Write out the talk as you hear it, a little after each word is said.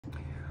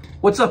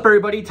What's up,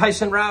 everybody?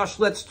 Tyson Roush.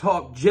 Let's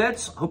talk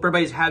Jets. Hope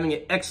everybody's having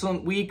an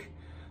excellent week.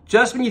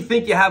 Just when you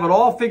think you have it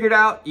all figured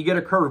out, you get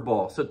a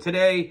curveball. So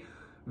today,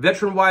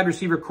 veteran wide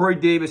receiver Corey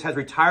Davis has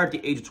retired at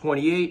the age of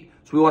 28.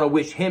 So we want to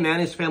wish him and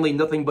his family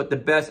nothing but the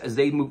best as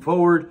they move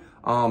forward.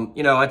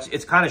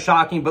 It's kind of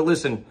shocking, but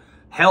listen,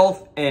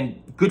 health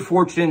and good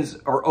fortunes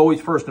are always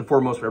first and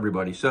foremost for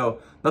everybody. So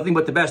nothing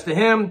but the best to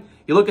him.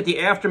 You look at the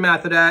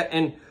aftermath of that,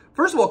 and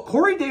first of all,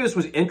 Corey Davis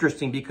was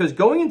interesting because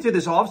going into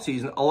this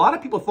offseason, a lot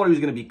of people thought he was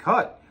going to be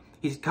cut.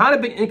 He's kind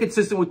of been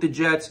inconsistent with the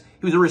Jets.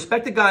 He was a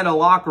respected guy in the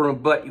locker room,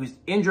 but he was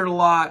injured a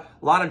lot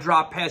of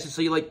drop passes.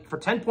 So for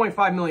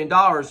 $10.5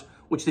 million,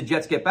 which the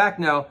Jets get back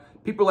now,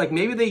 people are like,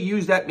 maybe they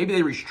use that, maybe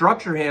they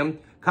restructure him,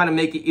 kind of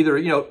make it either,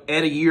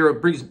 add a year or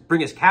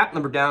bring his cap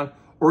number down,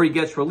 or he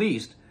gets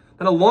released.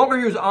 Then the longer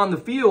he was on the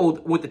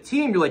field with the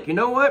team, you're like, you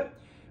know what?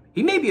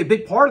 He may be a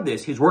big part of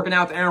this. He's working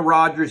out with Aaron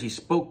Rodgers. He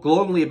spoke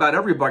glowingly about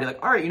everybody.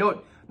 Like, all right, you know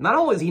what? Not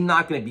only is he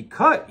not going to be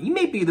cut, he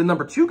may be the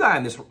number 2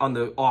 guy on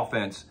the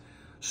offense.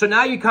 So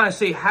now you kind of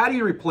say, how do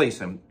you replace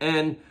him?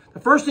 And the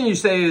first thing you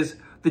say is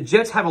the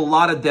Jets have a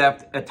lot of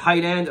depth at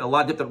tight end, a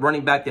lot of depth at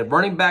running back. They have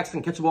running backs that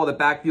can catch the ball in the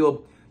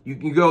backfield.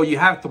 You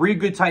have 3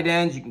 good tight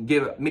ends. You can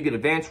give maybe an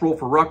advanced role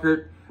for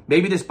Ruckert.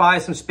 Maybe this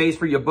buys some space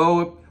for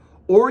Yeboah.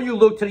 Or you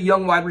look to the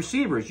young wide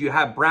receivers. You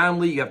have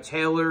Brownlee, you have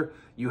Taylor,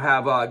 you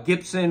have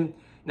Gibson.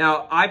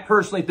 Now, I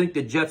personally think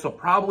the Jets will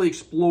probably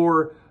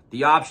explore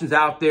the options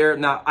out there.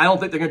 Now, I don't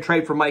think they're going to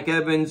trade for Mike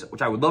Evans,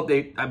 which I would love.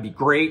 That'd be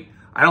great.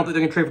 I don't think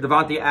they're going to trade for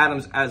Davante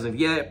Adams as of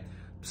yet.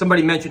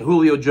 Somebody mentioned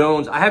Julio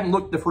Jones. I haven't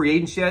looked at the free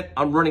agents yet.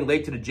 I'm running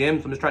late to the gym,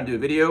 so I'm just trying to do a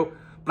video.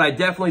 But I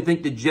definitely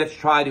think the Jets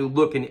try to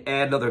look and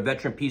add another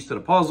veteran piece to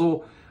the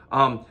puzzle.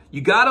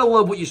 You got to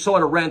love what you saw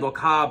to Randall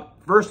Cobb.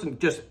 First,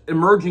 just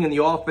emerging in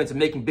the offense and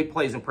making big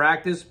plays in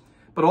practice.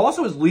 But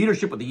also his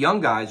leadership with the young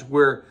guys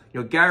where,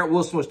 Garrett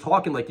Wilson was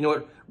talking like,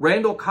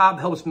 Randall Cobb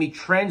helps me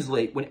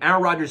translate. When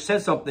Aaron Rodgers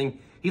says something,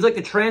 he's like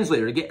the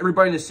translator to get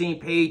everybody on the same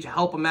page,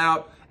 help them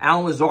out.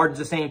 Alan Lazard is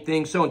the same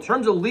thing. So in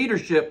terms of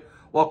leadership,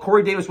 while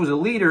Corey Davis was a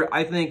leader,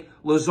 I think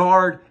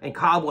Lazard and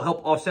Cobb will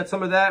help offset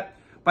some of that.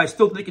 But I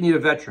still think you need a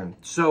veteran.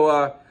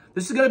 So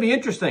this is going to be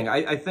interesting.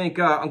 I think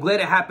I'm glad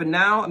it happened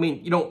now. I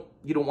mean, you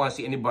don't want to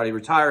see anybody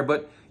retire,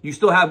 but you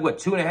still have,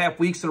 2.5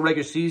 weeks in the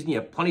regular season. You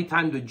have plenty of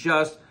time to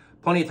adjust,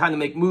 plenty of time to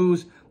make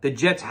moves. The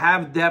Jets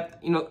have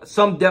depth,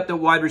 some depth at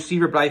wide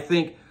receiver, but I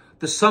think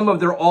the sum of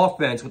their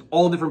offense with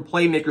all different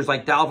playmakers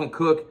like Dalvin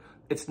Cook,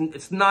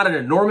 it's not an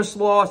enormous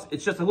loss.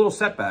 It's just a little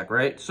setback,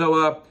 right?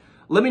 So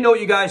let me know what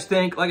you guys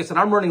think. Like I said,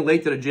 I'm running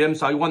late to the gym,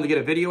 so I wanted to get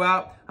a video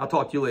out. I'll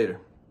talk to you later.